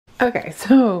Okay,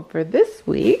 so for this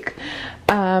week,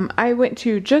 I went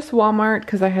to just Walmart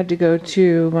because I had to go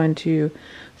to 1, 2,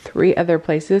 3 other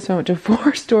places. So I went to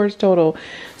 4 stores total.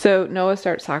 So Noah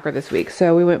starts soccer this week.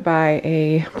 So we went by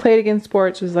a Play It Again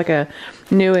Sports, which is like a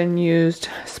new and used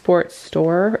sports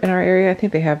store in our area. I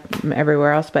think they have them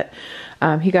everywhere else, but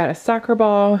he got a soccer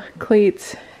ball,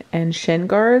 cleats, and shin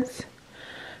guards.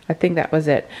 I think that was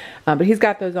it. But he's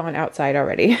got those on outside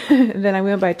already. And then I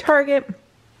went by Target.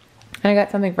 I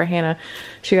got something for Hannah.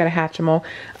 She got a Hatchimal.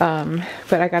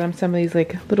 But I got him some of these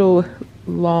like little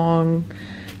long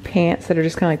pants that are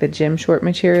just kind of like the gym short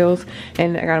materials.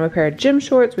 And I got him a pair of gym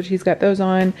shorts, which he's got those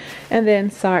on. And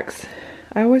then socks.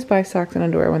 I always buy socks and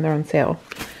underwear when they're on sale.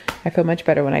 I feel much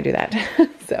better when I do that.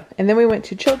 And then we went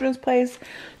to Children's Place.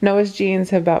 Noah's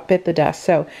jeans have about bit the dust.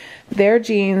 So their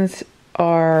jeans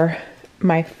are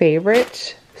my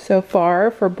favorite so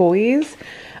far for boys.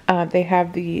 They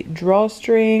have the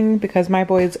drawstring because my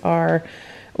boys are,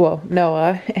 well,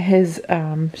 Noah, his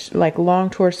like long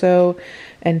torso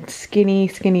and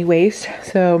skinny waist.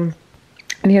 So,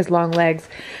 and he has long legs.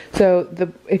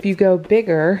 So if you go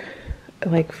bigger,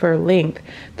 like for length,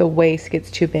 the waist gets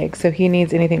too big. So he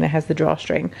needs anything that has the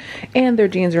drawstring. And their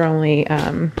jeans are only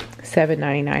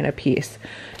 $7.99 a piece.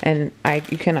 And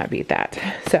you cannot beat that.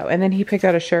 So, and then he picked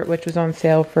out a shirt which was on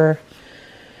sale for,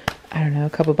 I don't know, a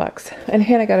couple bucks. And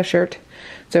Hannah got a shirt.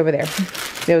 It's over there.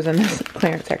 It was in this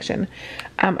clearance section.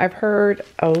 I've heard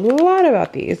a lot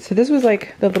about these. So this was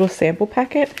like the little sample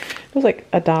packet. It was like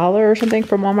 $1 or something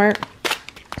from Walmart.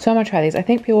 So I'm gonna try these. I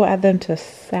think people add them to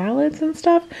salads and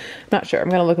stuff. Not sure. I'm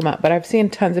gonna look them up. But I've seen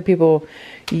tons of people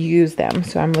use them.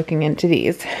 So I'm looking into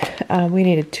these. We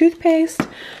needed toothpaste.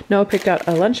 Noah picked out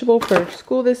a Lunchable for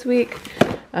school this week.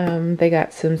 They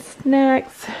got some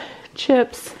snacks,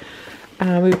 chips.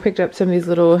 We picked up some of these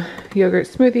little yogurt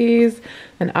smoothies,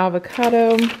 an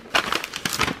avocado. We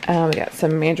got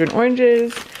some mandarin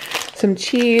oranges, some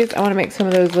cheese. I want to make some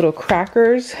of those little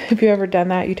crackers. If you've ever done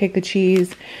that, you take the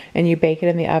cheese and you bake it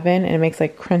in the oven and it makes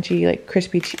like crunchy, like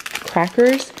crispy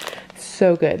crackers.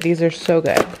 So good. These are so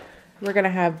good. We're going to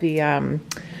have the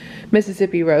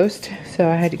Mississippi roast. So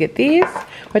I had to get these,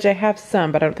 which I have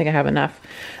some, but I don't think I have enough.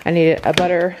 I needed a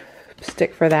butter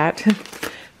stick for that.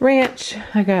 Ranch.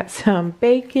 I got some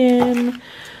bacon.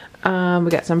 We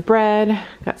got some bread.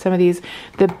 Got some of these.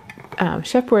 The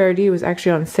Chef Boyardee was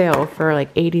actually on sale for like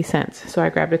 80 cents. So I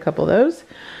grabbed a couple of those.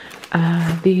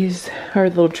 These are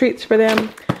little treats for them.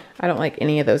 I don't like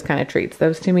any of those kind of treats.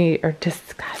 Those to me are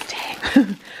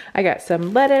disgusting. I got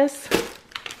some lettuce.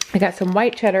 I got some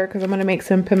white cheddar because I'm going to make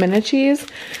some pimento cheese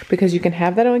because you can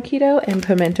have that on keto, and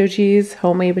pimento cheese,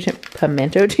 homemade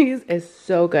pimento cheese is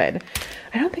so good.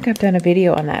 I don't think I've done a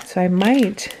video on that, so I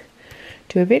might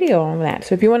do a video on that.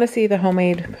 So if you want to see the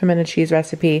homemade pimento cheese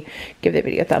recipe, give the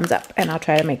video a thumbs up and I'll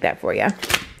try to make that for you.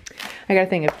 I got a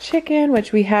thing of chicken,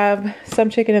 which we have some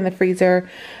chicken in the freezer.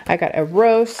 I got a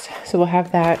roast, so we'll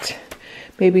have that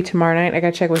maybe tomorrow night. I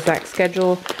gotta check with Zach's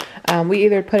schedule. We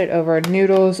either put it over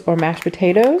noodles or mashed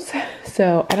potatoes.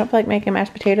 So I don't feel like making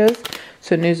mashed potatoes.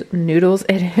 So noodles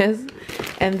it is.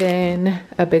 And then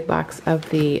a big box of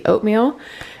the oatmeal.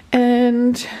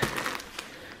 And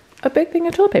a big thing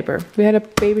of toilet paper. We had a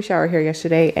baby shower here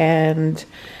yesterday and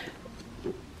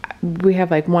we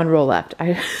have like 1 roll left.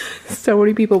 So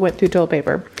many people went through toilet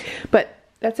paper. But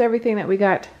that's everything that we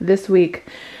got this week.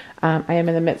 I am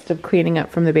in the midst of cleaning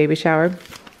up from the baby shower.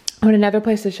 And another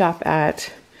place to shop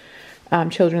at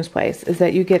Children's Place is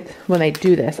that you get, when they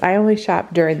do this, I only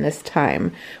shop during this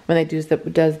time when they does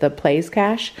the Plays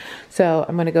Cash. So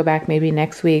I'm going to go back maybe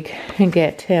next week and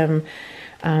get him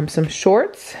some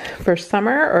shorts for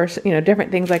summer, or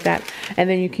different things like that. And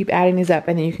then you keep adding these up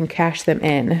and then you can cash them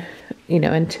in,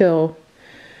 until,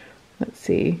 let's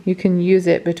see, you can use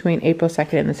it between April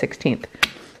 2nd and the 16th.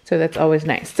 So that's always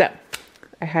nice. So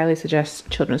I highly suggest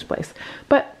Children's Place.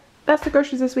 But that's the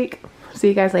groceries this week. See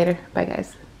you guys later. Bye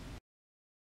guys.